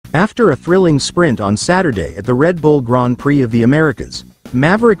After a thrilling sprint on Saturday at the Red Bull Grand Prix of the Americas,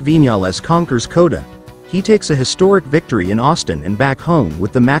 Maverick Viñales conquers CoTA. He takes a historic victory in Austin and back home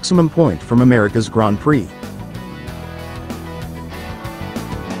with the maximum point from America's Grand Prix.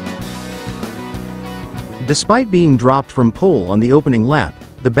 Despite being dropped from pole on the opening lap,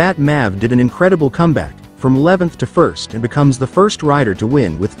 the Bat Mav did an incredible comeback, from 11th to 1st, and becomes the first rider to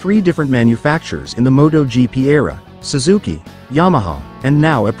win with 3 different manufacturers in the MotoGP era: Suzuki, Yamaha, and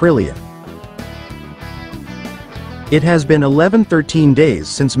now Aprilia. It has been 13 days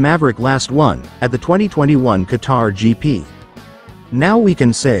since Maverick last won, at the 2021 Qatar GP. Now we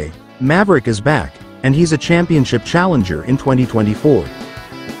can say, Maverick is back, and he's a championship challenger in 2024.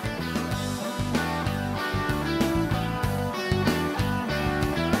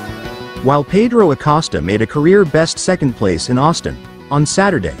 While Pedro Acosta made a career-best second place in Austin, on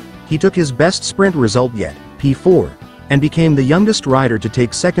Saturday, he took his best sprint result yet, P4, and became the youngest rider to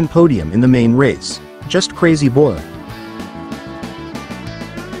take second podium in the main race. Just crazy boy.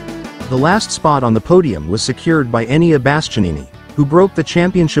 The last spot on the podium was secured by Enea Bastianini, who broke the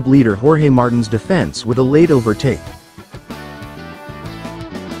championship leader Jorge Martin's defense with a late overtake.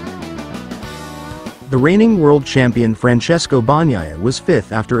 The reigning world champion Francesco Bagnaia was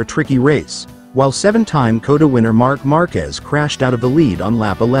 5th after a tricky race, while 7-time CoTA winner Marc Marquez crashed out of the lead on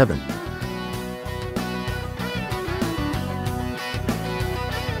lap 11.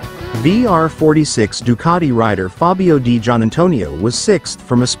 VR46 Ducati rider Fabio Di Giannantonio was 6th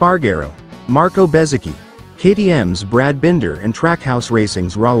from Espargaro, Marco Bezzecchi, KTM's Brad Binder and Trackhouse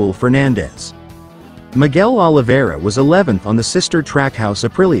Racing's Raul Fernandez. Miguel Oliveira was 11th on the sister Trackhouse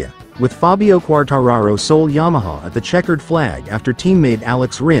Aprilia, with Fabio Quartararo sole Yamaha at the checkered flag after teammate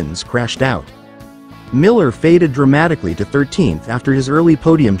Alex Rins crashed out. Miller faded dramatically to 13th after his early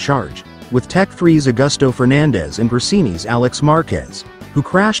podium charge, with Tech 3's Augusto Fernandez and Gresini's Alex Marquez, who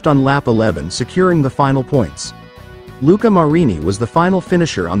crashed on lap 11, securing the final points. Luca Marini was the final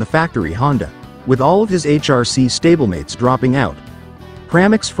finisher on the factory Honda, with all of his HRC stablemates dropping out.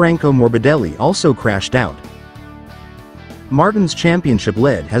 Pramac's Franco Morbidelli also crashed out. Martin's championship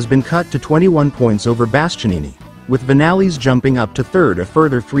lead has been cut to 21 points over Bastianini, with Viñales jumping up to 3rd, a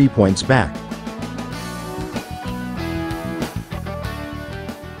further 3 points back.